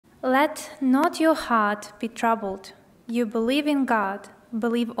Let not your heart be troubled. You believe in God,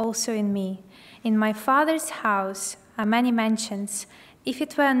 believe also in me. In my Father's house are many mansions. If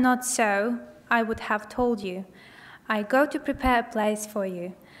it were not so, I would have told you. I go to prepare a place for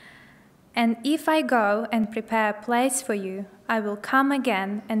you. And if I go and prepare a place for you, I will come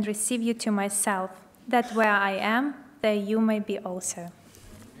again and receive you to myself, that where I am, there you may be also.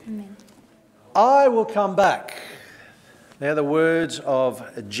 Amen. I will come back. They're the words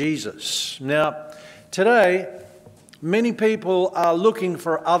of Jesus. Now, today, many people are looking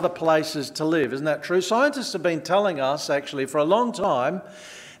for other places to live. Isn't that true? Scientists have been telling us, actually, for a long time,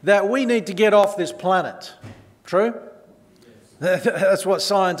 that we need to get off this planet. True? That's what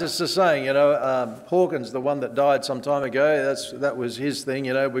scientists are saying. You know, Hawkins, the one that died some time ago, that was his thing.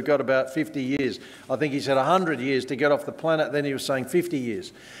 You know, we've got about 50 years. I think he said 100 years to get off the planet. Then he was saying 50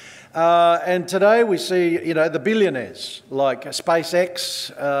 years. And today we see, you know, the billionaires like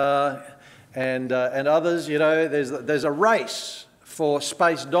SpaceX and others. You know, there's a race for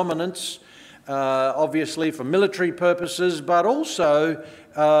space dominance, obviously for military purposes, but also,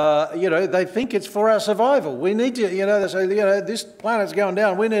 you know, they think it's for our survival. We need to, you know, they say, you know, this planet's going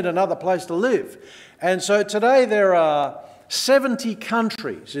down. We need another place to live. And so today there are 70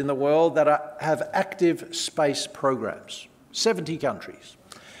 countries in the world that have active space programs. 70 countries.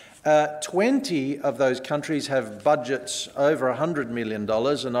 20 of those countries have budgets over $100 million,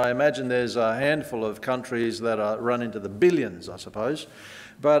 and I imagine there's a handful of countries that run into the billions, I suppose.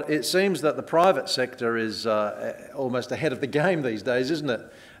 But it seems that the private sector is almost ahead of the game these days, isn't it?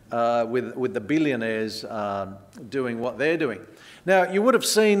 With the billionaires doing what they're doing. Now, you would have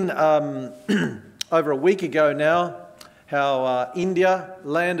seen over a week ago now how India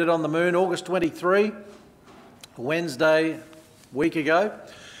landed on the moon, August 23, Wednesday, week ago.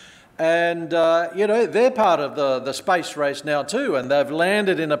 And, you know, they're part of the space race now too, and they've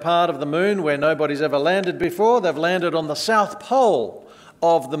landed in a part of the moon where nobody's ever landed before. They've landed on the south pole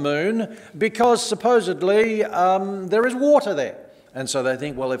of the moon because supposedly there is water there. And so they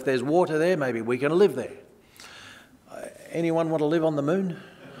think, well, if there's water there, maybe we can live there. Anyone want to live on the moon?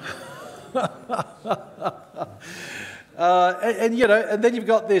 You know, and then you've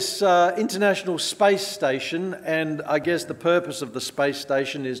got this International Space Station, and I guess the purpose of the space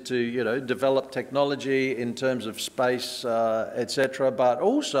station is to, you know, develop technology in terms of space, etc. But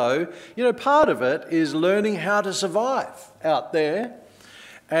also, you know, part of it is learning how to survive out there,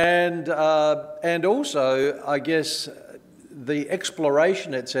 and also, I guess, the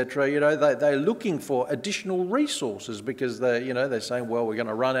exploration, etc. You know, they're looking for additional resources because they're saying, well, we're going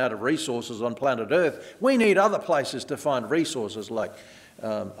to run out of resources on planet Earth. We need other places to find resources like,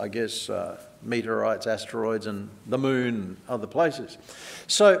 I guess, meteorites, asteroids, and the moon, and other places.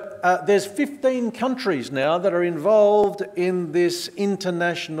 So there's 15 countries now that are involved in this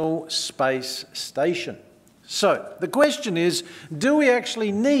International Space Station. So the question is, do we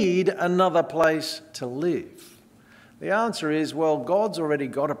actually need another place to live? The answer is, well, God's already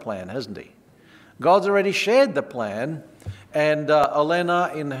got a plan, hasn't he? God's already shared the plan. And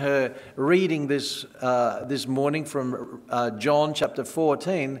Elena, in her reading this morning from John chapter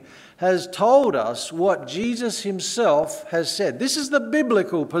 14, has told us what Jesus himself has said. This is the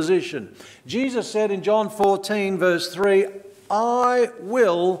biblical position. Jesus said in John 14, verse 3, I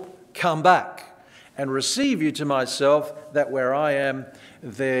will come back and receive you to myself, that where I am,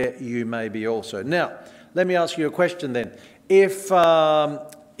 there you may be also. Now, let me ask you a question then. If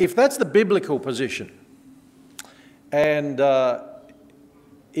that's the biblical position, and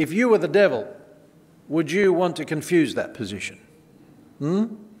if you were the devil, would you want to confuse that position?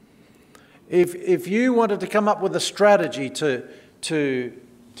 If you wanted to come up with a strategy to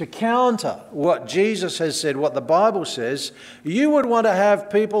counter what Jesus has said, what the Bible says, you would want to have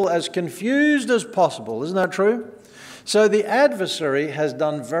people as confused as possible. Isn't that true? So the adversary has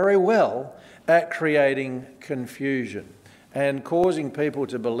done very well at creating confusion and causing people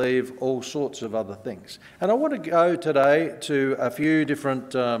to believe all sorts of other things. And I want to go today to a few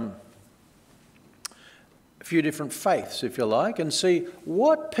different faiths, if you like, and see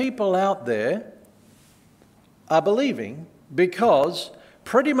what people out there are believing, because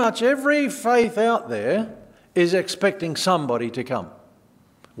pretty much every faith out there is expecting somebody to come.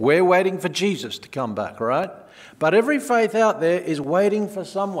 We're waiting for Jesus to come back, right? But every faith out there is waiting for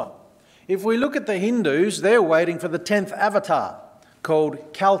someone. If we look at the Hindus, they're waiting for the 10th avatar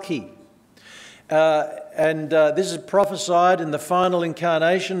called Kalki. This is prophesied in the final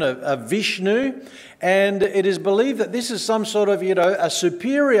incarnation of Vishnu, and it is believed that this is some sort of, a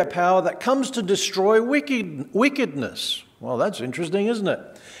superior power that comes to destroy wickedness. Well, that's interesting, isn't it?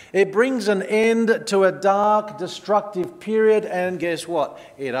 It brings an end to a dark, destructive period, and guess what?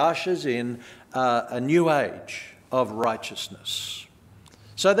 It ushers in a new age of righteousness.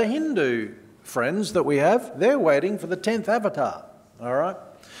 So the Hindu friends that we have, they're waiting for the 10th avatar, all right?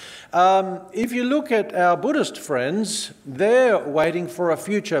 If you look at our Buddhist friends, they're waiting for a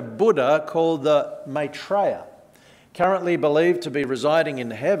future Buddha called the Maitreya, currently believed to be residing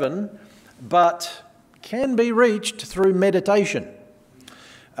in heaven, but can be reached through meditation.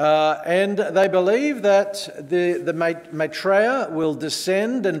 And they believe that the Maitreya will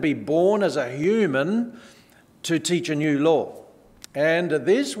descend and be born as a human to teach a new law. And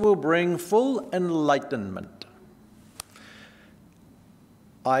this will bring full enlightenment.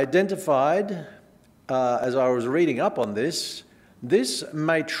 I identified, as I was reading up on this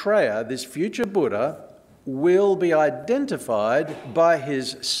Maitreya, this future Buddha, will be identified by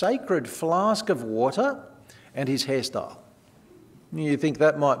his sacred flask of water and his hairstyle. You think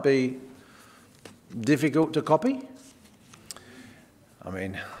that might be difficult to copy? I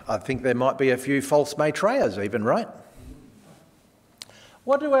mean, I think there might be a few false Maitreyas even, right?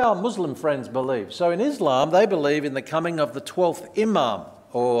 What do our Muslim friends believe? So in Islam, they believe in the coming of the 12th Imam,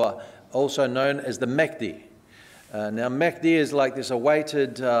 or also known as the Mahdi. Now, Mahdi is like this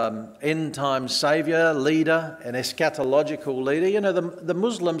awaited end-time saviour, leader, an eschatological leader. You know, the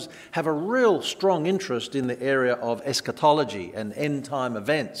Muslims have a real strong interest in the area of eschatology and end-time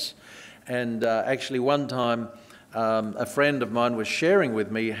events. And actually one time, a friend of mine was sharing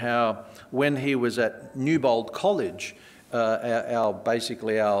with me how when he was at Newbold College, our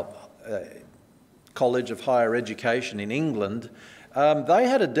College of Higher Education in England, they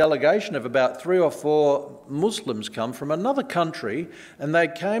had a delegation of about 3 or 4 Muslims come from another country, and they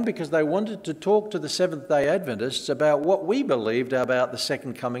came because they wanted to talk to the Seventh-day Adventists about what we believed about the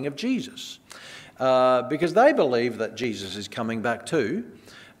second coming of Jesus. Because they believe that Jesus is coming back too.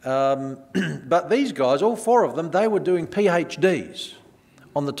 But these guys, all 4 of them, they were doing PhDs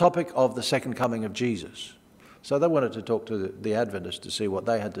on the topic of the second coming of Jesus. So they wanted to talk to the Adventists to see what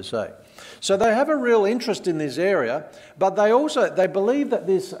they had to say. So they have a real interest in this area, but they believe that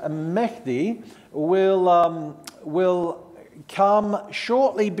this Mahdi will come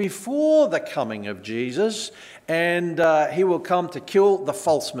shortly before the coming of Jesus, and he will come to kill the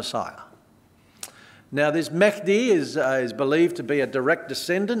false Messiah. Now this Mahdi is believed to be a direct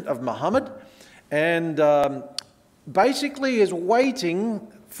descendant of Muhammad, and basically is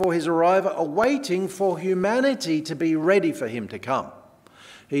waiting for his arrival, waiting for humanity to be ready for him to come.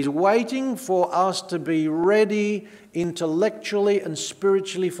 He's waiting for us to be ready intellectually and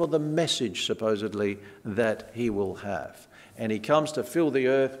spiritually for the message, supposedly, that he will have. And he comes to fill the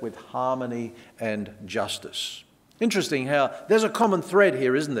earth with harmony and justice. Interesting how there's a common thread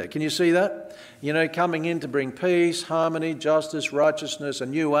here, isn't there? Can you see that? You know, coming in to bring peace, harmony, justice, righteousness, a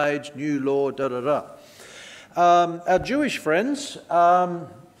new age, new law, da-da-da. Our Jewish friends,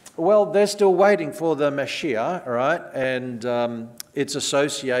 well, they're still waiting for the Messiah, right? And it's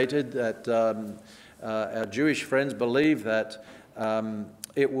associated that our Jewish friends believe that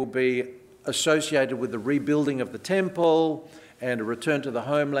it will be associated with the rebuilding of the temple and a return to the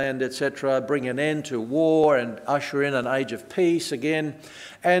homeland, etc., bring an end to war and usher in an age of peace again.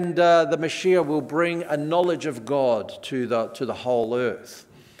 And the Messiah will bring a knowledge of God to the whole earth.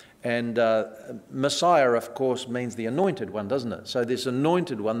 And Messiah, of course, means the anointed one, doesn't it? So this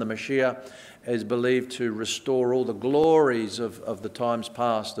anointed one, the Messiah, is believed to restore all the glories of the times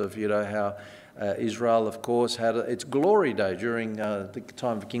past, of, you know, how Israel, of course, had its glory day during the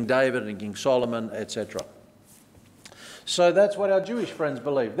time of King David and King Solomon, etc. So that's what our Jewish friends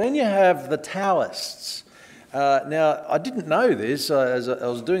believe. Then you have the Taoists. Now, I didn't know this. As I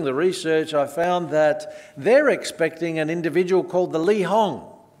was doing the research, I found that they're expecting an individual called the Li Hong.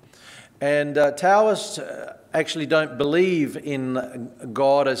 And Taoists actually don't believe in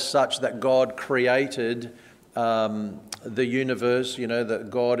God as such, that God created the universe, you know,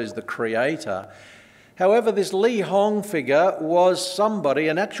 that God is the creator. However, this Li Hong figure was somebody,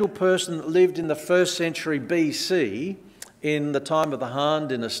 an actual person that lived in the 1st century BC, in the time of the Han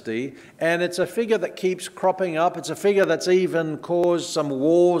dynasty, and it's a figure that keeps cropping up. It's a figure that's even caused some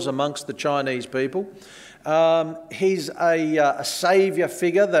wars amongst the Chinese people. He's a saviour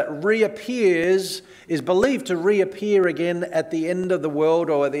figure that reappears, is believed to reappear again at the end of the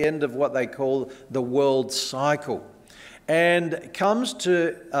world, or at the end of what they call the world cycle. And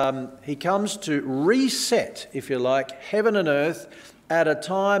he comes to reset, if you like, heaven and earth at a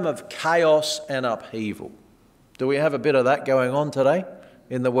time of chaos and upheaval. Do we have a bit of that going on today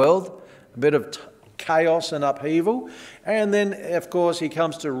in the world? A bit of chaos and upheaval. And then, of course, he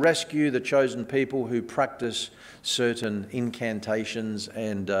comes to rescue the chosen people who practice certain incantations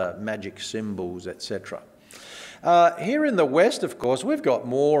and magic symbols, etc. Here in the West, of course, we've got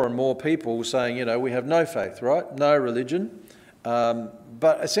more and more people saying, you know, we have no faith, right? No religion.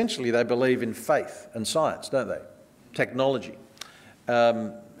 But essentially they believe in faith and science, don't they? Technology.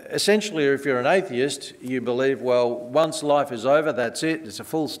 Essentially, if you're an atheist, you believe, well, once life is over, that's it. It's a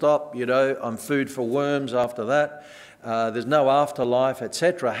full stop, you know, I'm food for worms after that. There's no afterlife,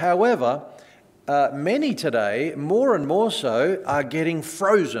 etc. However, many today, more and more so, are getting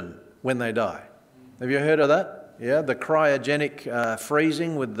frozen when they die. Have you heard of that? Yeah, the cryogenic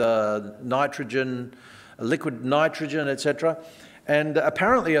freezing with the nitrogen, liquid nitrogen, etc. And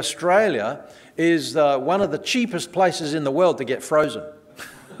apparently Australia is one of the cheapest places in the world to get frozen.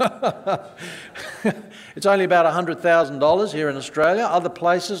 It's only about $100,000 here in Australia. Other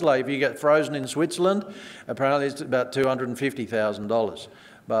places, like if you get frozen in Switzerland, apparently it's about $250,000.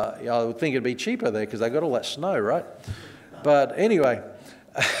 But I would think it'd be cheaper there because they've got all that snow, right? But anyway,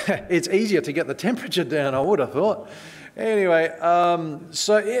 it's easier to get the temperature down, I would have thought. Anyway,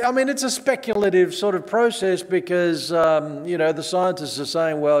 so, I mean, it's a speculative sort of process because, you know, the scientists are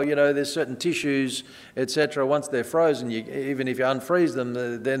saying, well, you know, there's certain tissues, etc. Once they're frozen, even if you unfreeze them,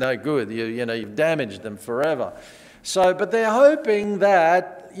 they're no good. You know, you've damaged them forever. So, but they're hoping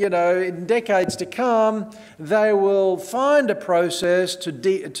that, you know, in decades to come, they will find a process to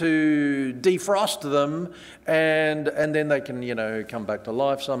defrost them and then they can, you know, come back to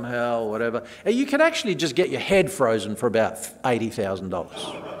life somehow or whatever. And you can actually just get your head frozen for about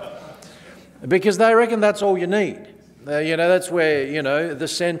 $80,000 because they reckon that's all you need. You know, that's where, you know, the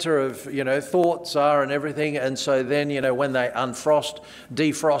centre of, you know, thoughts are and everything. And so then, you know, when they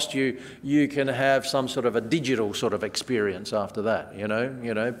defrost you, you can have some sort of a digital sort of experience after that, you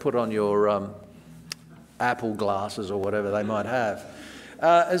know, put on your Apple glasses or whatever they might have.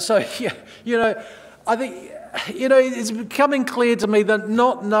 And so, yeah, you know, I think, you know, it's becoming clear to me that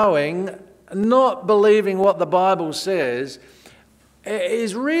not believing what the Bible says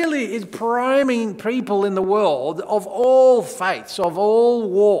is priming people in the world of all faiths, of all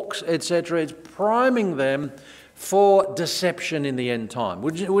walks, etc. It's priming them for deception in the end time.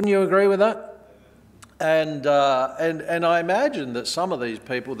 Wouldn't you agree with that? And I imagine that some of these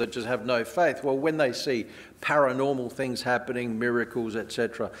people that just have no faith, well, when they see paranormal things happening, miracles,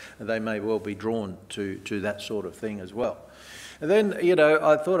 etc., they may well be drawn to that sort of thing as well. And then, you know,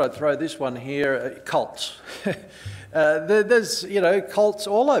 I thought I'd throw this one here, cults. There's, you know, cults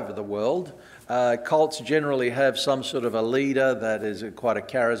all over the world. Cults generally have some sort of a leader that is quite a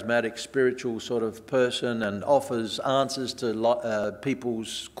charismatic, spiritual sort of person and offers answers to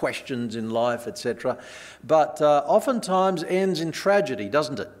people's questions in life, etc. But oftentimes ends in tragedy,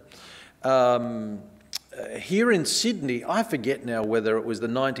 doesn't it? Here in Sydney, I forget now whether it was the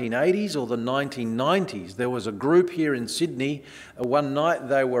 1980s or the 1990s, there was a group here in Sydney. One night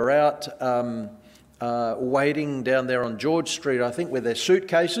they were out waiting down there on George Street, I think, with their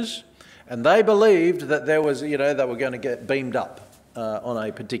suitcases, and they believed that there was, you know, they were going to get beamed up on a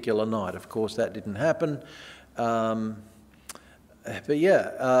particular night. Of course, that didn't happen. But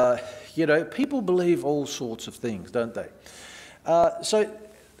yeah, you know, people believe all sorts of things, don't they? So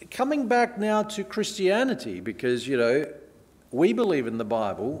coming back now to Christianity, because, you know, we believe in the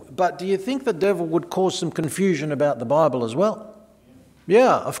Bible, but do you think the devil would cause some confusion about the Bible as well?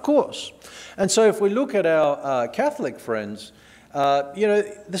 Yeah, of course. And so if we look at our Catholic friends, you know,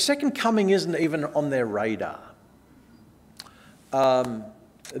 the second coming isn't even on their radar.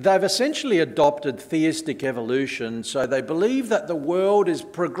 They've essentially adopted theistic evolution, so they believe that the world is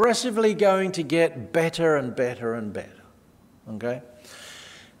progressively going to get better and better and better. Okay?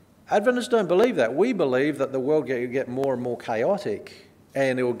 Adventists don't believe that. We believe that the world will get more and more chaotic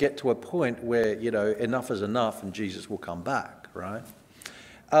and it will get to a point where, you know, enough is enough and Jesus will come back, right?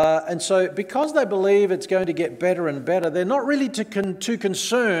 And so because they believe it's going to get better and better, they're not really too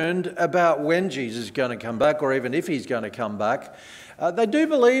concerned about when Jesus is going to come back or even if he's going to come back. They do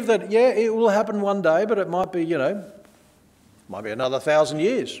believe that, yeah, it will happen one day, but it might be, you know, might be another 1,000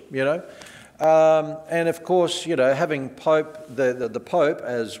 years, you know. And of course, you know, having the Pope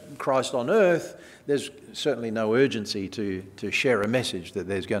as Christ on earth, there's certainly no urgency to share a message that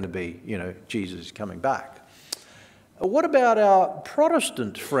there's going to be, you know, Jesus coming back. What about our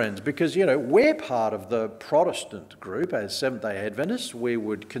Protestant friends? Because, you know, we're part of the Protestant group. As Seventh-day Adventists, we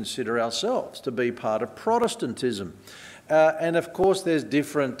would consider ourselves to be part of Protestantism. And of course, there's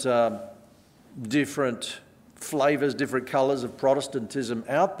different flavours, different colours of Protestantism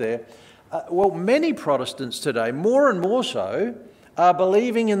out there. Well, many Protestants today, more and more so, are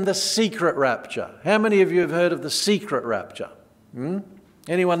believing in the secret rapture. How many of you have heard of the secret rapture?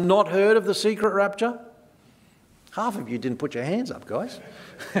 Anyone not heard of the secret rapture? Half of you didn't put your hands up, guys.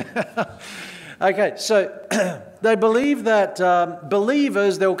 Okay, so they believe that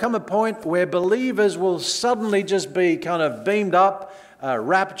there will come a point where believers will suddenly just be kind of beamed up,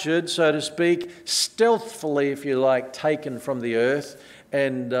 raptured, so to speak, stealthily, if you like, taken from the earth.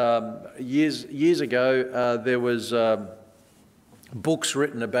 And years ago, there was books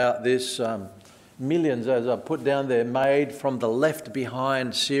written about this, millions, as I put down there, made from the Left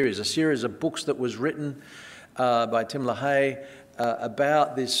Behind series, a series of books that was written by Tim LaHaye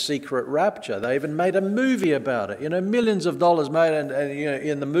about this secret rapture. They even made a movie about it, millions of dollars made, and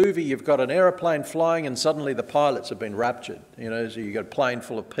in the movie you've got an aeroplane flying and suddenly the pilots have been raptured, so you've got a plane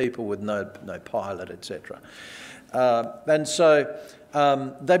full of people with no pilot, etc. And so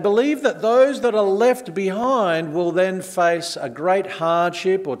they believe that those that are left behind will then face a great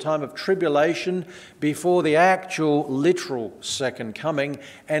hardship or time of tribulation before the actual literal second coming.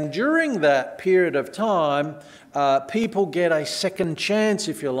 And during that period of time, people get a second chance,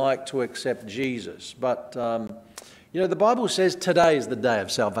 if you like, to accept Jesus. But, the Bible says today is the day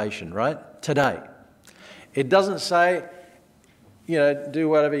of salvation, right? Today. It doesn't say, do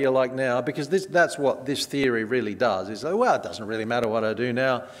whatever you like now, because that's what this theory really does. Is, well, it doesn't really matter what I do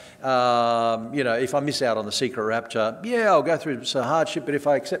now. If I miss out on the secret rapture, I'll go through some hardship, but if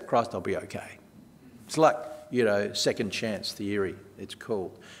I accept Christ, I'll be okay. It's like, second chance theory, it's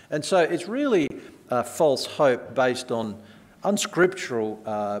called. And so it's really false hope based on unscriptural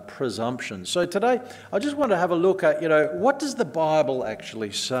presumptions. So today, I just want to have a look at, what does the Bible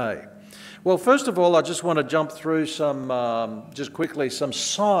actually say? Well, first of all, I just want to jump through just quickly, some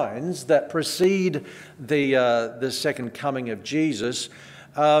signs that precede the second coming of Jesus.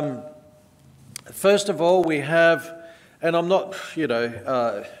 First of all, we have, and I'm not,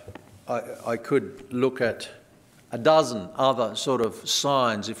 I could look at a dozen other sort of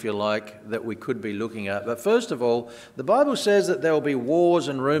signs, if you like, that we could be looking at. But first of all, the Bible says that there will be wars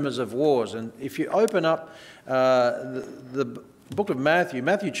and rumours of wars. And if you open up the book of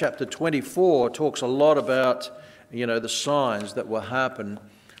Matthew chapter 24 talks a lot about, the signs that will happen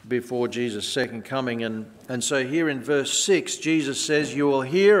before Jesus' second coming. And so here in verse 6, Jesus says, "You will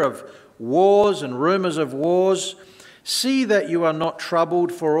hear of wars and rumours of wars. See that you are not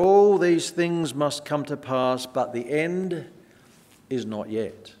troubled, for all these things must come to pass, but the end is not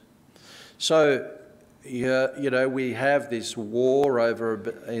yet." So, we have this war over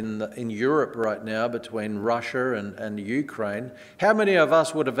in Europe right now between Russia and Ukraine. How many of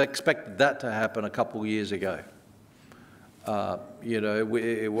us would have expected that to happen a couple of years ago?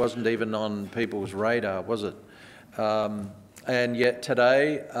 It wasn't even on people's radar, was it? And yet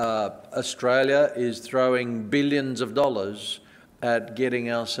today, Australia is throwing billions of dollars at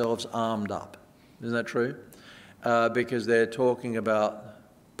getting ourselves armed up. Isn't that true? Because they're talking about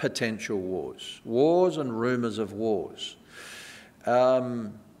potential wars and rumours of wars.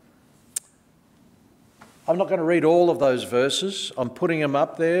 I'm not going to read all of those verses. I'm putting them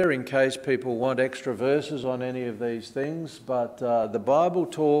up there in case people want extra verses on any of these things. But the Bible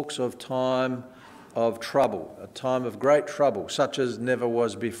talks of time of trouble, a time of great trouble, such as never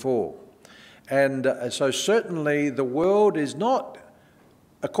was before. And so certainly the world is not,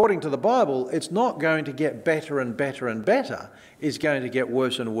 according to the Bible, it's not going to get better and better and better. It's going to get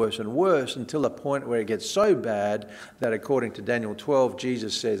worse and worse and worse until a point where it gets so bad that, according to Daniel 12,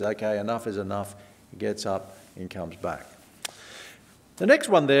 Jesus says, okay, enough is enough. He gets up and comes back. The next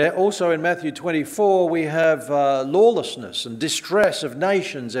one there, also in Matthew 24, we have lawlessness and distress of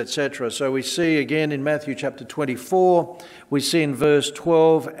nations, etc. So we see again in Matthew chapter 24, we see in verse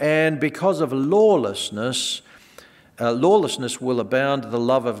 12, "And because of lawlessness will abound, the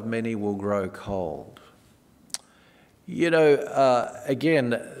love of many will grow cold." Again,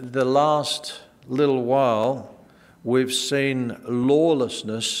 the last little while, we've seen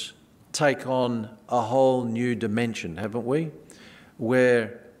lawlessness take on a whole new dimension, haven't we?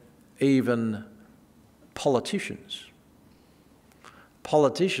 Where even politicians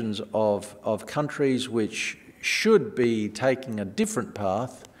of countries which should be taking a different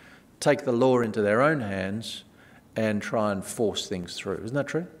path, take the law into their own hands and try and force things through. Isn't that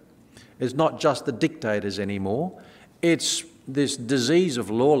true? It's not just the dictators anymore. It's this disease of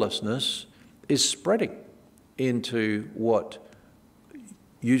lawlessness is spreading into what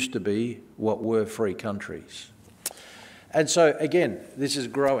used to be what were free countries. And so, again, this is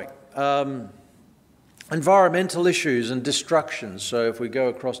growing. Environmental issues and destruction. So if we go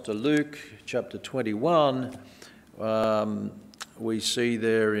across to Luke chapter 21, we see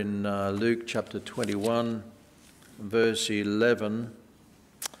there in Luke chapter 21, verse 11,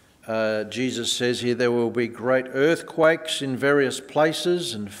 Jesus says here, there will be great earthquakes in various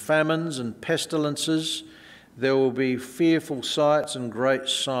places and famines and pestilences. There will be fearful sights and great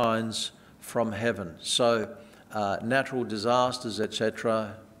signs from heaven. So natural disasters,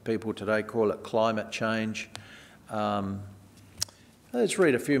 etc. People today call it climate change. Let's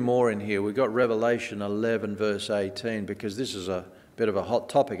read a few more in here. We've got Revelation 11 verse 18, because this is a bit of a hot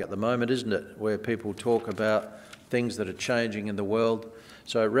topic at the moment, isn't it? Where people talk about things that are changing in the world.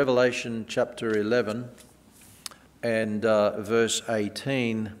 So Revelation chapter 11 and verse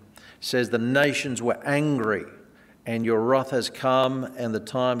 18 says, the nations were angry, and your wrath has come, and the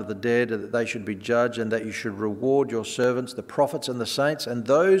time of the dead, that they should be judged, and that you should reward your servants, the prophets and the saints, and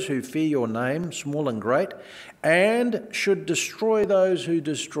those who fear your name, small and great, and should destroy those who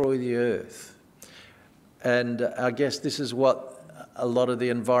destroy the earth. And I guess this is what a lot of the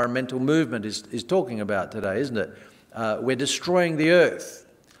environmental movement is talking about today, isn't it? We're destroying the earth.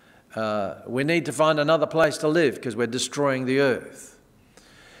 We need to find another place to live because we're destroying the earth.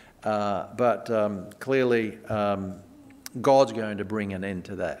 But clearly, God's going to bring an end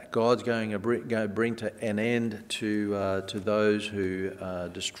to that. God's going to bring an end to those who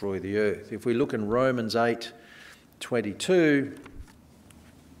destroy the earth. If we look in Romans 8:22,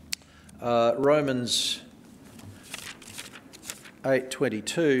 Romans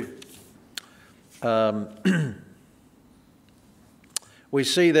 8:22, we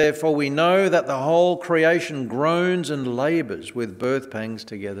see, therefore, we know that the whole creation groans and labours with birth pangs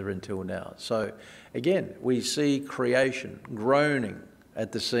together until now. So, again, we see creation groaning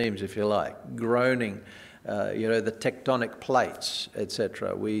at the seams, if you like, groaning, the tectonic plates,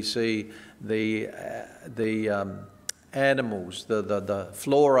 etc. We see the animals, the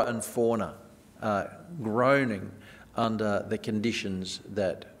flora and fauna groaning under the conditions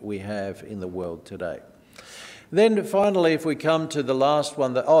that we have in the world today. Then finally, if we come to the last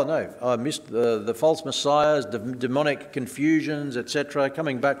one, I missed the false messiahs, demonic confusions, etc.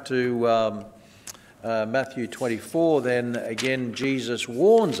 Coming back to Matthew 24, then again Jesus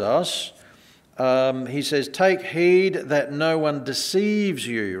warns us. He says, take heed that no one deceives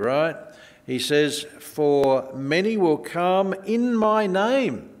you, right? He says, for many will come in my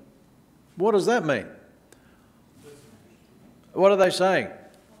name. What does that mean? What are they saying?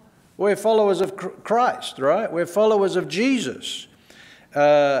 We're followers of Christ, right? We're followers of Jesus.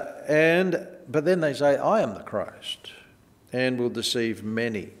 But then they say, I am the Christ, and will deceive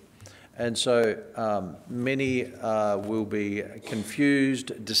many. And so many will be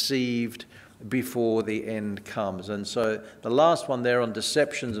confused, deceived before the end comes. And so the last one there on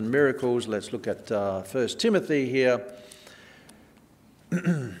deceptions and miracles, let's look at 1 Timothy here.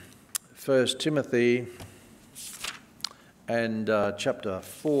 1 Timothy and chapter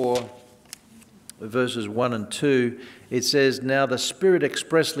 4, verses 1 and 2, it says, now the Spirit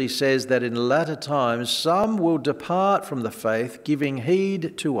expressly says that in latter times some will depart from the faith, giving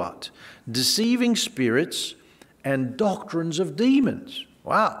heed to what? Deceiving spirits and doctrines of demons.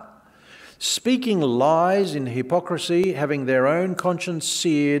 Wow. Speaking lies in hypocrisy, having their own conscience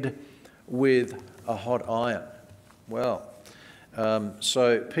seared with a hot iron. Well,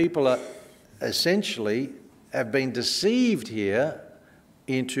 so people are essentially have been deceived here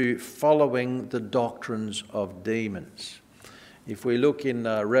into following the doctrines of demons. If we look in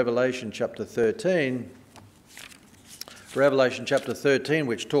Revelation chapter 13,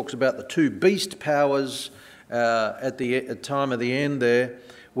 which talks about the two beast powers at the time of the end there,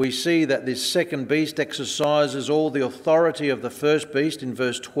 we see that this second beast exercises all the authority of the first beast in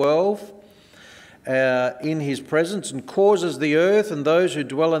verse 12 in his presence, and causes the earth and those who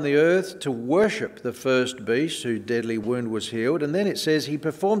dwell on the earth to worship the first beast whose deadly wound was healed. And then it says he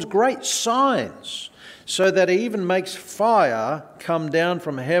performs great signs, so that he even makes fire come down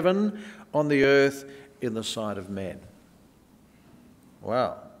from heaven on the earth in the sight of men.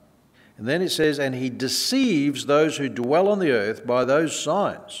 Wow. And then it says, and he deceives those who dwell on the earth by those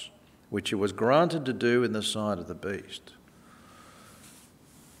signs which it was granted to do in the sight of the beast.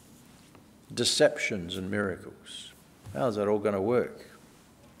 Deceptions and miracles. How's that all going to work?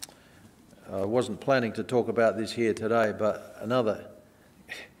 I wasn't planning to talk about this here today, but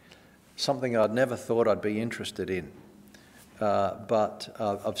something I'd never thought I'd be interested in. But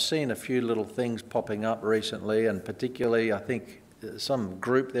I've seen a few little things popping up recently, and particularly I think some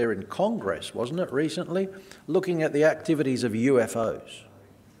group there in Congress, wasn't it, recently, looking at the activities of UFOs.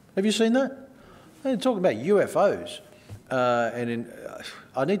 Have you seen that? They're talking about UFOs.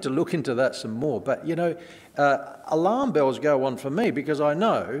 I need to look into that some more. But, alarm bells go on for me, because I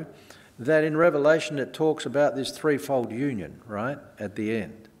know that in Revelation it talks about this threefold union, right, at the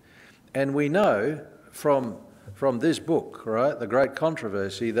end. And we know from from this book, right, the great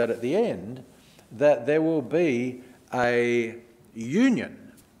controversy, that at the end, that there will be a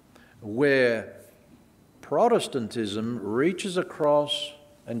union where Protestantism reaches across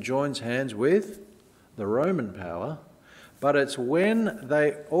and joins hands with the Roman power, but it's when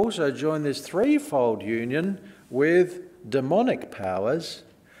they also join this threefold union with demonic powers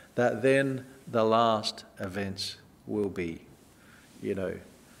that then the last events will be,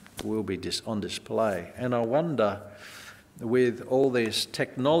 on display. And I wonder, with all this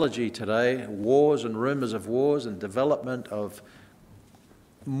technology today, wars and rumours of wars and development of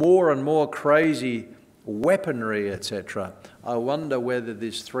more and more crazy weaponry, etc., I wonder whether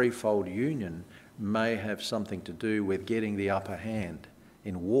this threefold union may have something to do with getting the upper hand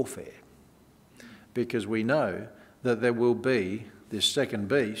in warfare. Because we know that there will be, this second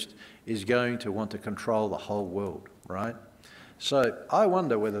beast is going to want to control the whole world, right? So I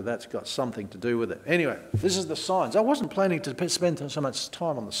wonder whether that's got something to do with it. Anyway, this is the signs. I wasn't planning to spend so much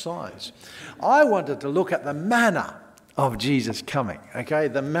time on the signs. I wanted to look at the manner of Jesus coming, okay,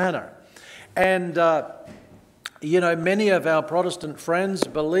 the manner. And, many of our Protestant friends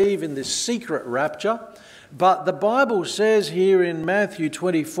believe in this secret rapture, but the Bible says here in Matthew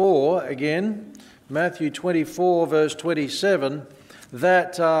 24, again, Matthew 24 verse 27,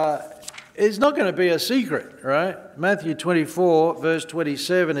 that it's not going to be a secret, right? Matthew 24 verse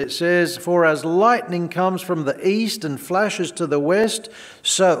 27, it says, "For as lightning comes from the east and flashes to the west,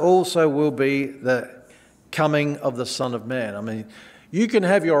 so also will be the coming of the Son of Man." I mean, you can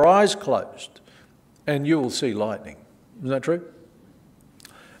have your eyes closed and you will see lightning. Isn't that true?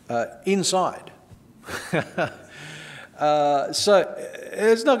 Inside. So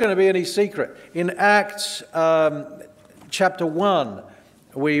it's not going to be any secret. In Acts chapter 1,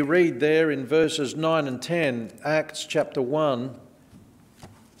 we read there in verses 9 and 10, Acts chapter 1,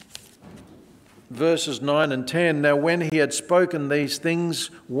 verses 9 and 10, "Now when he had spoken these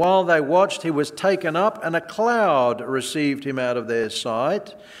things, while they watched, he was taken up, and a cloud received him out of their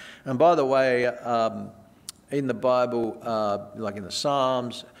sight." And by the way, in the Bible, like in the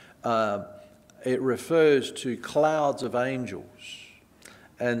Psalms, it refers to clouds of angels.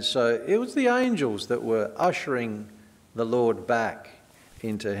 And so it was the angels that were ushering the Lord back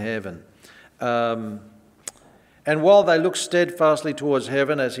into heaven. "And while they looked steadfastly towards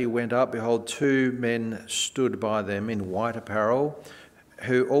heaven as he went up, behold, two men stood by them in white apparel,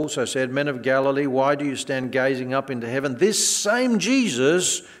 who also said, 'Men of Galilee, why do you stand gazing up into heaven? This same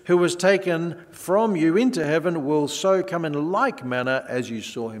Jesus who was taken from you into heaven will so come in like manner as you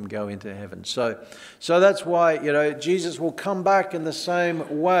saw him go into heaven.'" So that's why, Jesus will come back in the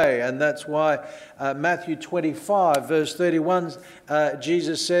same way. And that's why Matthew 25, verse 31,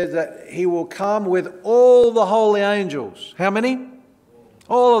 Jesus said that he will come with all the holy angels. How many?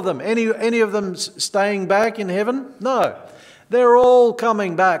 All of them. Any of them staying back in heaven? No. They're all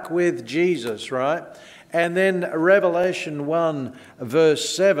coming back with Jesus, right? And then Revelation 1 verse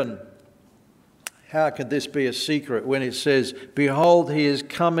 7. How could this be a secret when it says, "Behold, he is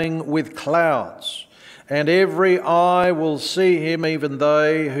coming with clouds, and every eye will see him, even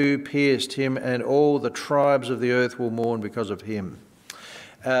they who pierced him, and all the tribes of the earth will mourn because of him."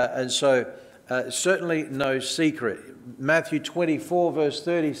 And so certainly no secret. Matthew 24 verse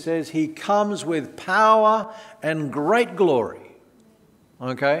 30 says, "He comes with power and great glory."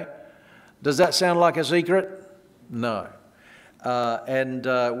 Okay? Does that sound like a secret? No. And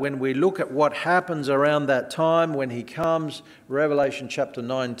when we look at what happens around that time when he comes, Revelation chapter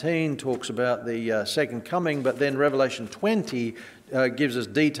 19 talks about the second coming, but then Revelation 20 gives us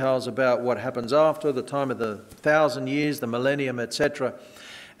details about what happens after the time of the 1,000 years, the millennium, etc.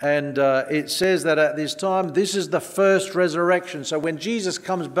 And it says that at this time, this is the first resurrection. So when Jesus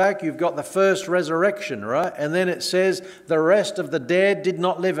comes back, you've got the first resurrection, right? And then it says the rest of the dead did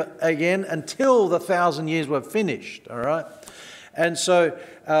not live again until the 1,000 years were finished, all right? And so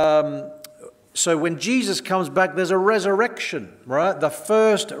when Jesus comes back, there's a resurrection, right? The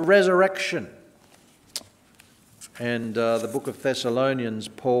first resurrection. And the book of Thessalonians,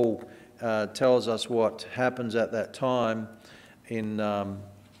 Paul tells us what happens at that time in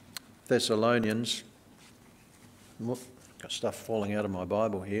Thessalonians. Got stuff falling out of my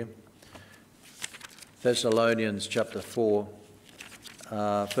Bible here. Thessalonians chapter 4.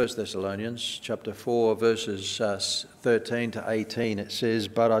 1 Thessalonians chapter 4 verses 13 to 18, it says,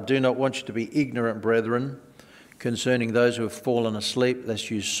 "But I do not want you to be ignorant, brethren, concerning those who have fallen asleep,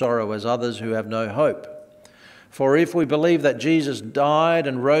 lest you sorrow as others who have no hope. For if we believe that Jesus died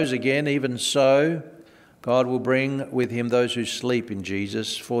and rose again, even so God will bring with him those who sleep in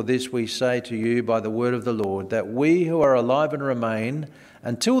Jesus. For this we say to you by the word of the Lord, that we who are alive and remain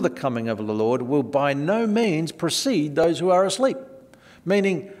until the coming of the Lord will by no means precede those who are asleep.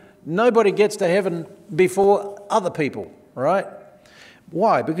 Meaning nobody gets to heaven before other people, right?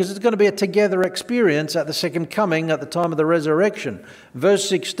 Why? Because it's going to be a together experience at the second coming, at the time of the resurrection. Verse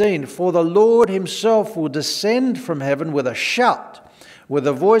 16, for the Lord himself will descend from heaven with a shout, with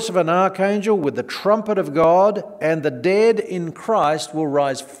the voice of an archangel, with the trumpet of God, and the dead in Christ will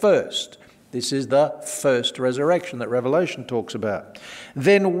rise first. This is the first resurrection that Revelation talks about.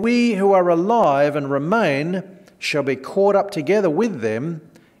 Then we who are alive and remain shall be caught up together with them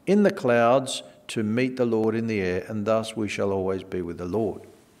in the clouds to meet the Lord in the air, and thus we shall always be with the Lord.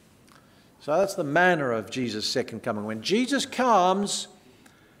 So that's the manner of Jesus' second coming. When Jesus comes,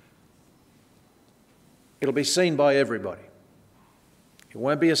 it'll be seen by everybody. It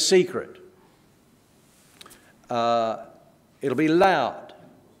won't be a secret. It'll be loud.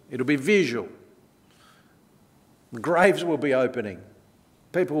 It'll be visual. Graves will be opening.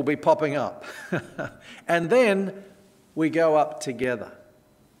 People will be popping up. And then we go up together.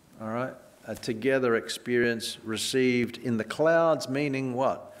 All right? A together experience received in the clouds, meaning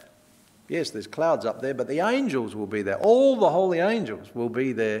what? Yes, there's clouds up there, but the angels will be there. All the holy angels will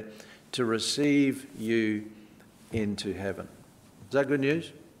be there to receive you into heaven. Is that good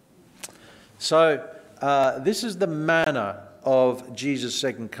news? So this is the manner of Jesus'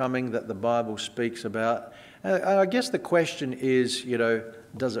 second coming that the Bible speaks about. I guess the question is,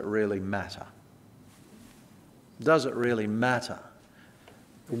 does it really matter? Does it really matter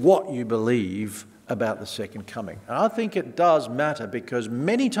what you believe about the second coming? And I think it does matter, because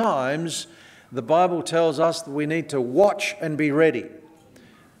many times the Bible tells us that we need to watch and be ready.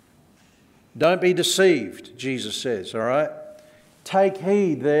 Don't be deceived, Jesus says, all right? Take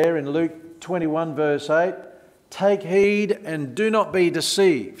heed there in Luke 21 verse 8. Take heed and do not be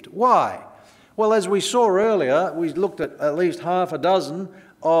deceived. Why? Well, as we saw earlier, we looked at least half a dozen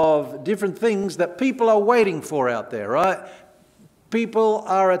of different things that people are waiting for out there, right? People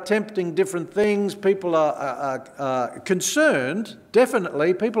are attempting different things. People are concerned,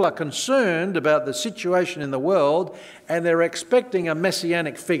 definitely. People are concerned about the situation in the world, and they're expecting a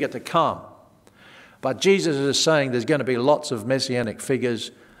messianic figure to come. But Jesus is saying there's going to be lots of messianic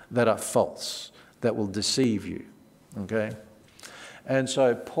figures that are false, that will deceive you. Okay? And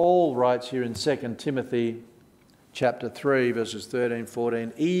so Paul writes here in 2 Timothy chapter 3, verses 13,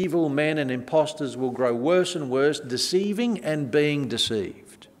 14, evil men and impostors will grow worse and worse, deceiving and being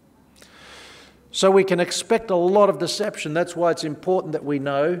deceived. So we can expect a lot of deception. That's why it's important that we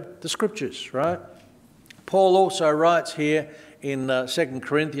know the Scriptures, right? Paul also writes here in 2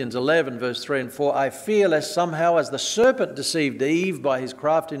 Corinthians 11, verse 3 and 4, I fear lest somehow as the serpent deceived Eve by his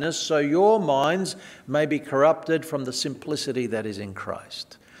craftiness, so your minds may be corrupted from the simplicity that is in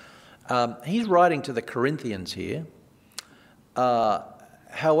Christ. He's writing to the Corinthians here.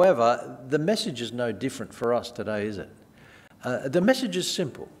 However, the message is no different for us today, is it? The message is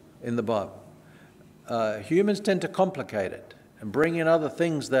simple in the Bible. Humans tend to complicate it and bring in other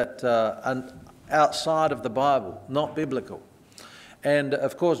things that are outside of the Bible, not biblical. And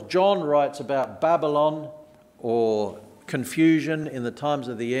of course, John writes about Babylon or confusion in the times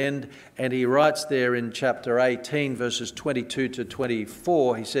of the end, and he writes there in chapter 18, verses 22 to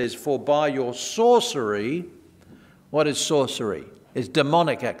 24, he says, for by your sorcery, what is sorcery? It's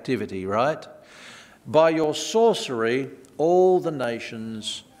demonic activity, right? By your sorcery, all the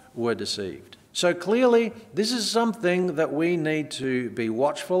nations were deceived. So clearly, this is something that we need to be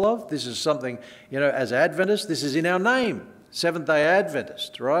watchful of. This is something, as Adventists, this is in our name, Seventh-day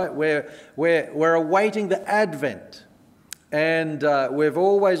Adventist, right? We're awaiting the Advent. And we've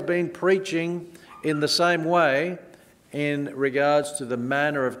always been preaching in the same way in regards to the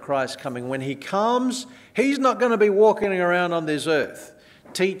manner of Christ coming. When he comes, he's not going to be walking around on this earth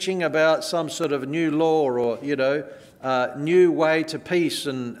teaching about some sort of new law or, new way to peace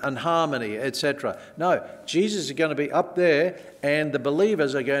and harmony, etc. No, Jesus is going to be up there, and the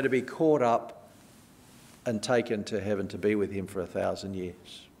believers are going to be caught up and taken to heaven to be with him for 1,000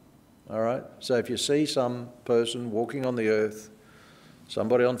 years. All right? So if you see some person walking on the earth,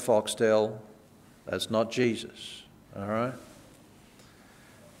 somebody on Foxtel, that's not Jesus. All right?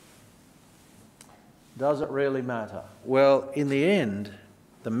 Does it really matter? Well, in the end,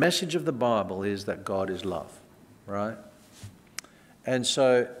 the message of the Bible is that God is love. Right? And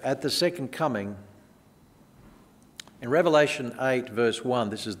so at the second coming, in Revelation 8 verse 1,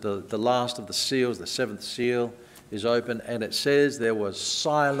 this is the last of the seals, the seventh seal is open, and it says there was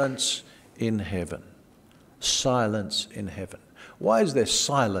silence in heaven. Silence in heaven. Why is there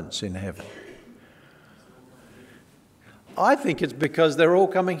silence in heaven? I think it's because they're all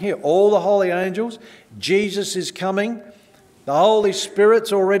coming here. All the holy angels, Jesus is coming, the Holy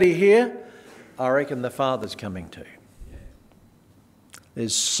Spirit's already here. I reckon the Father's coming too.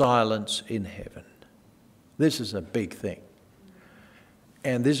 There's silence in heaven. This is a big thing.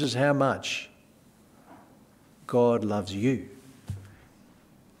 And this is how much God loves you.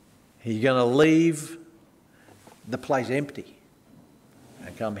 He's going to leave the place empty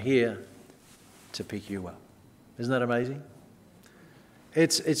and come here to pick you up. Isn't that amazing?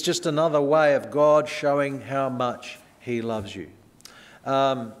 It's just another way of God showing how much He loves you.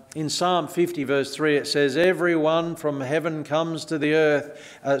 In Psalm 50 verse 3 it says, everyone from heaven comes to the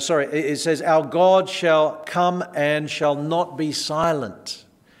earth. It says, our God shall come and shall not be silent.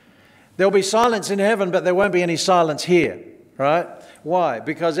 There'll be silence in heaven, but there won't be any silence here, right? Why?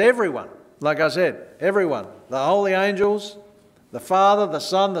 Because everyone, like I said, everyone, the holy angels, the Father, the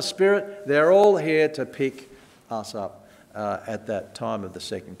Son, the Spirit, they're all here to pick us up at that time of the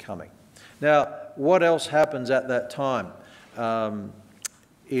second coming. Now, what else happens at that time?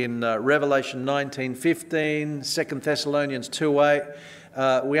 In Revelation 19:15, 2 Thessalonians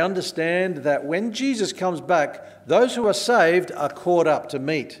 2:8, we understand that when Jesus comes back, those who are saved are caught up to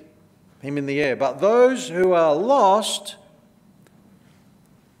meet Him in the air. But those who are lost,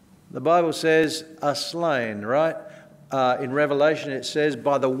 the Bible says, are slain, right? In Revelation it says,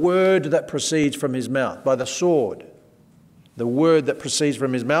 by the word that proceeds from His mouth, by the sword, the word that proceeds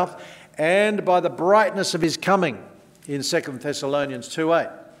from His mouth, and by the brightness of His coming, in 2 Thessalonians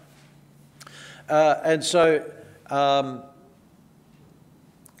 2:8. And so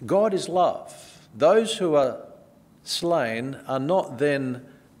God is love. Those who are slain are not then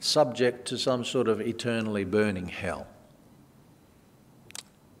subject to some sort of eternally burning hell.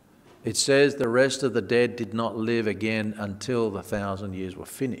 It says the rest of the dead did not live again until the 1,000 years were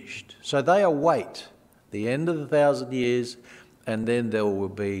finished. So they await the end of the 1,000 years, and then there will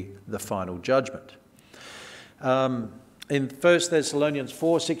be the final judgment. In 1 Thessalonians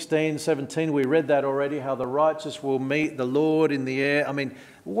 4:16, 17, we read that already, how the righteous will meet the Lord in the air. I mean,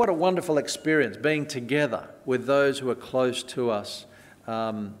 what a wonderful experience, being together with those who are close to us.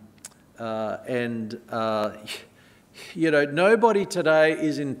 You know, nobody today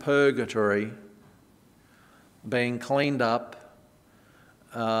is in purgatory, being cleaned up,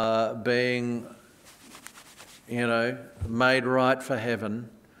 being, you know, made right for heaven.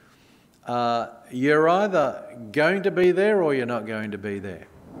 You're either going to be there or you're not going to be there.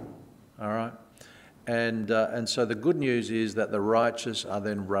 All right? And so the good news is that the righteous are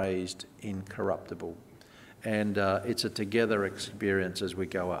then raised incorruptible. And it's a together experience as we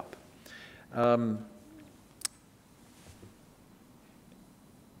go up.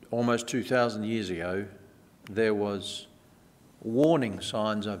 Almost 2,000 years ago, there was warning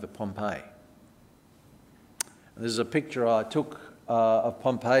signs over Pompeii. This is a picture I took of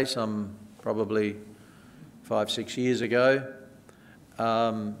Pompeii some probably 5-6 years ago.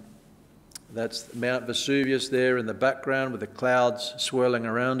 That's Mount Vesuvius there in the background with the clouds swirling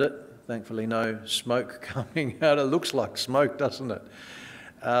around it. Thankfully no smoke coming out. It looks like smoke, doesn't it?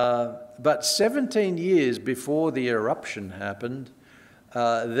 But 17 years before the eruption happened,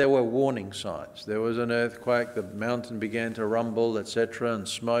 there were warning signs. There was an earthquake, the mountain began to rumble, etc., and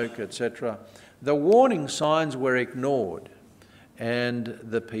smoke, etc. The warning signs were ignored and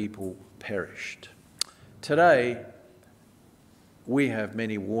the people perished. Today, we have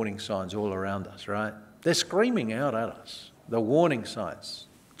many warning signs all around us, right? They're screaming out at us, the warning signs.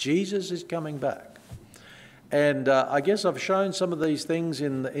 Jesus is coming back. And I guess I've shown some of these things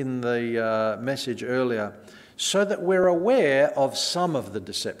in the message earlier so that we're aware of some of the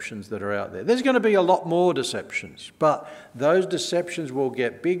deceptions that are out there. There's going to be a lot more deceptions, but those deceptions will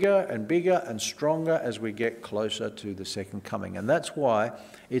get bigger and stronger as we get closer to the second coming. And that's why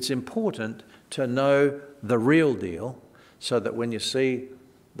it's important to know the real deal so that when you see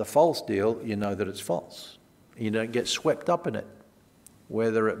the false deal, you know that it's false. You don't get swept up in it,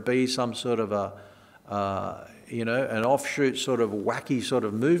 whether it be some sort of an offshoot sort of wacky sort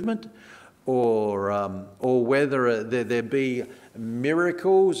of movement, or whether there be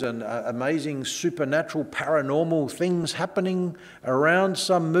miracles and amazing supernatural paranormal things happening around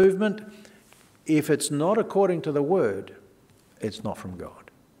some movement. If it's not according to the word, it's not from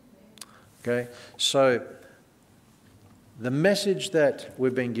God. Okay? So the message that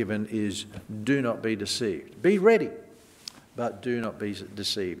we've been given is do not be deceived. Be ready, but do not be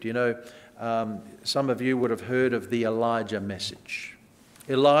deceived. You know, some of you would have heard of the Elijah message.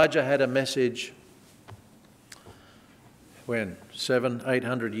 Elijah had a message when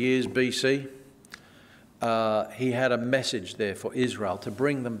 700-800 years BC. He had a message there for Israel to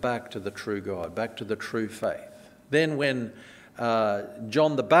bring them back to the true God, back to the true faith. Then when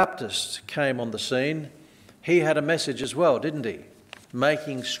John the Baptist came on the scene, he had a message as well, didn't he?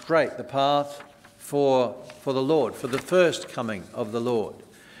 Making straight the path for the Lord, for the first coming of the Lord.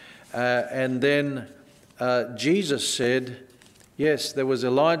 And then Jesus said, yes, there was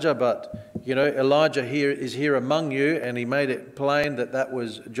Elijah, but, Elijah is here among you, and he made it plain that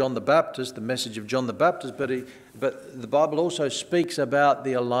was John the Baptist, the message of John the Baptist, but the Bible also speaks about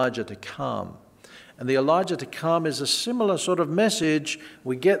the Elijah to come. And the Elijah to come is a similar sort of message.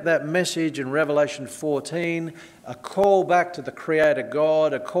 We get that message in Revelation 14, a call back to the Creator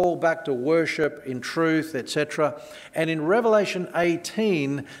God, a call back to worship in truth, etc. And in Revelation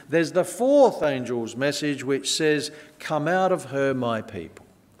 18, there's the fourth angel's message, which says, "Come out of her, my people."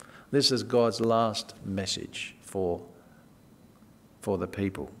 This is God's last message for the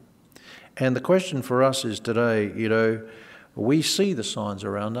people. And the question for us is today, we see the signs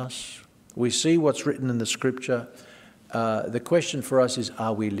around us. We see what's written in the Scripture. The question for us is,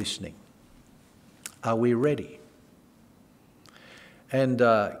 are we listening? Are we ready? And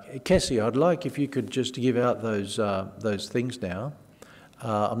Cassie, I'd like if you could just give out those things now.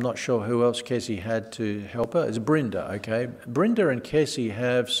 I'm not sure who else Cassie had to help her. It's Brenda, okay? Brenda and Cassie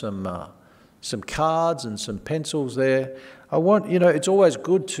have some cards and some pencils there. It's always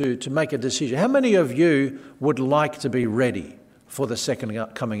good to make a decision. How many of you would like to be ready for the second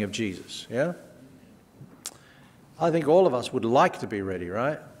coming of Jesus? Yeah? I think all of us would like to be ready,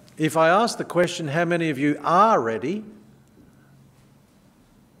 right? If I ask the question, how many of you are ready?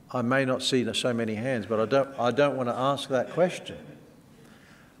 I may not see so many hands, but I don't want to ask that question.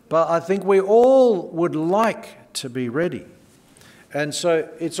 But I think we all would like to be ready. And so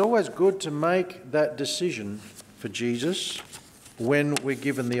it's always good to make that decision for Jesus when we're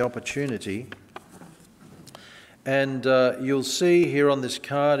given the opportunity. And you'll see here on this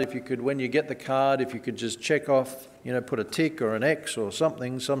card, when you get the card, if you could just check off, put a tick or an X or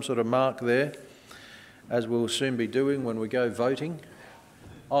something, some sort of mark there, as we'll soon be doing when we go voting.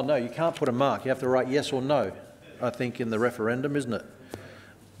 Oh, no, you can't put a mark. You have to write yes or no, I think, in the referendum, isn't it?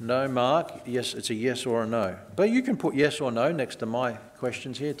 No mark. Yes, it's a yes or a no. But you can put yes or no next to my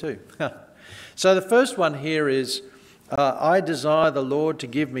questions here too. So the first one here is, I desire the Lord to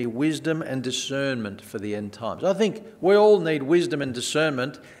give me wisdom and discernment for the end times. I think we all need wisdom and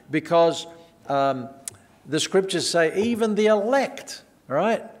discernment because the Scriptures say even the elect,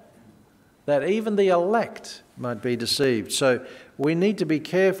 right? That even the elect might be deceived. So we need to be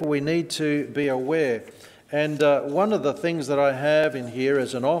careful. We need to be aware. And one of the things that I have in here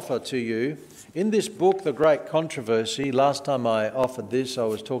as an offer to you, in this book, The Great Controversy, last time I offered this, I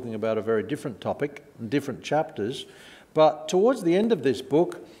was talking about a very different topic, different chapters. But towards the end of this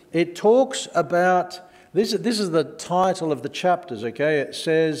book, it talks about, this is the title of the chapters, okay? It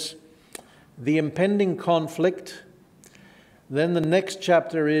says, the impending conflict. Then the next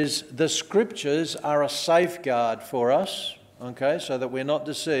chapter is, the Scriptures are a safeguard for us. Okay, so that we're not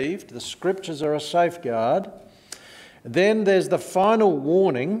deceived. The Scriptures are a safeguard. Then there's the final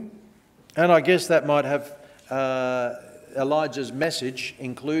warning, and I guess that might have Elijah's message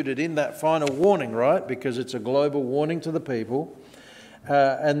included in that final warning, right? Because it's a global warning to the people.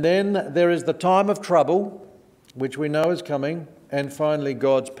 And then there is the time of trouble, which we know is coming, and finally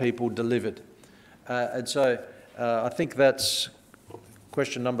God's people delivered. And so I think that's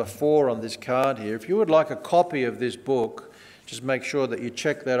question number 4 on this card here. If you would like a copy of this book, just make sure that you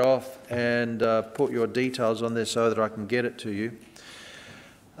check that off and put your details on there so that I can get it to you.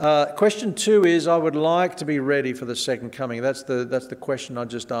 Question 2 is, I would like to be ready for the second coming. That's the question I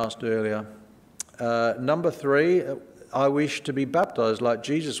just asked earlier. Number 3, I wish to be baptized like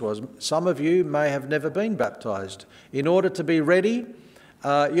Jesus was. Some of you may have never been baptized. In order to be ready,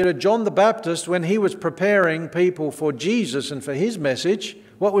 John the Baptist, when he was preparing people for Jesus and for his message,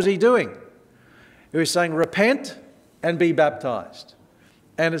 what was he doing? He was saying, repent and be baptized.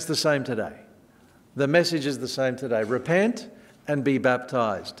 And it's the same today. The message is the same today. Repent and be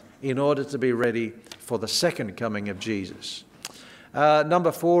baptized in order to be ready for the second coming of Jesus.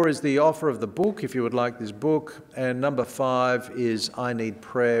 Number 4 is the offer of the book, if you would like this book. And number 5 is, I need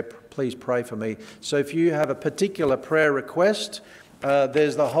prayer. Please pray for me. So if you have a particular prayer request,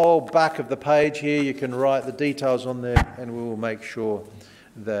 there's the whole back of the page here. You can write the details on there and we will make sure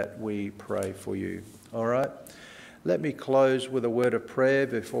that we pray for you. All right? Let me close with a word of prayer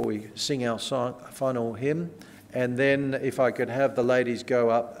before we sing our final hymn. And then if I could have the ladies go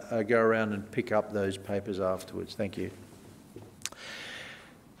around and pick up those papers afterwards. Thank you.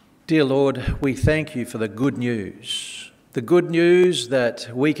 Dear Lord, we thank you for the good news. The good news that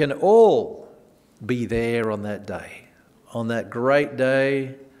we can all be there on that day. On that great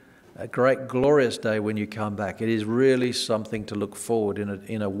day a great glorious day when you come back. It is really something to look forward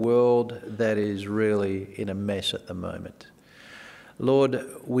in a world that is really in a mess at the moment. Lord,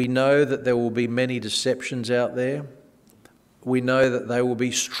 we know that there will be many deceptions out there. We know that they will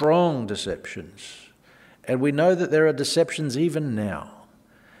be strong deceptions. And we know that there are deceptions even now,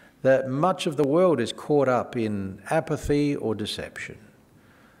 that much of the world is caught up in apathy or deception,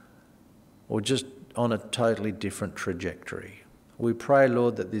 or just on a totally different trajectory. We pray,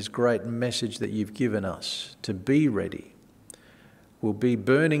 Lord, that this great message that you've given us to be ready will be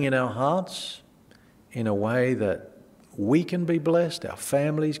burning in our hearts in a way that we can be blessed, our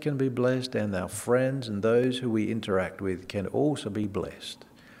families can be blessed, and our friends and those who we interact with can also be blessed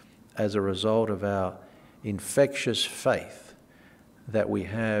as a result of our infectious faith that we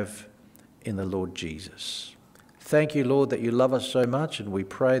have in the Lord Jesus. Thank you, Lord, that you love us so much, and we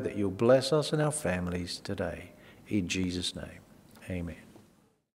pray that you'll bless us and our families today. In Jesus' name, amen.